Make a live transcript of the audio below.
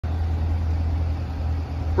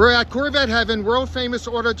We're at Corvette Heaven, world famous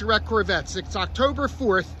Auto Direct Corvettes. It's October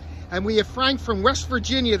 4th, and we have Frank from West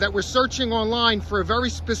Virginia that was searching online for a very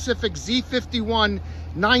specific Z51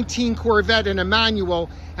 19 Corvette in a manual.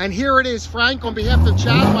 And here it is, Frank, on behalf of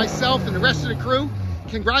Chad, myself, and the rest of the crew.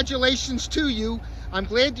 Congratulations to you. I'm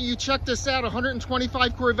glad that you checked us out,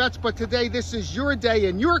 125 Corvettes, but today this is your day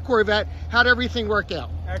in your Corvette. How'd everything work out?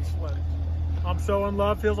 Excellent. I'm so in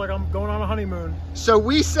love, feels like I'm going on a honeymoon. So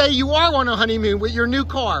we say you are on a honeymoon with your new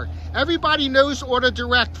car. Everybody knows Auto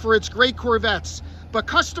Direct for its great Corvettes, but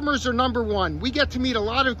customers are number one. We get to meet a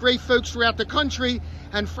lot of great folks throughout the country,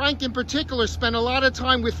 and Frank in particular spent a lot of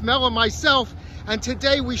time with Mel and myself, and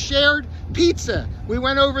today we shared pizza. We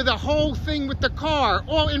went over the whole thing with the car,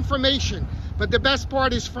 all information. But the best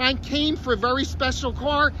part is Frank came for a very special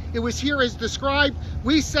car. It was here as described.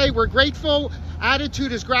 We say we're grateful.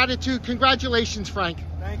 Attitude is gratitude. Congratulations, Frank.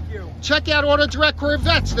 Thank you. Check out Auto Direct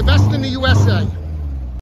Corvettes, the best in the USA.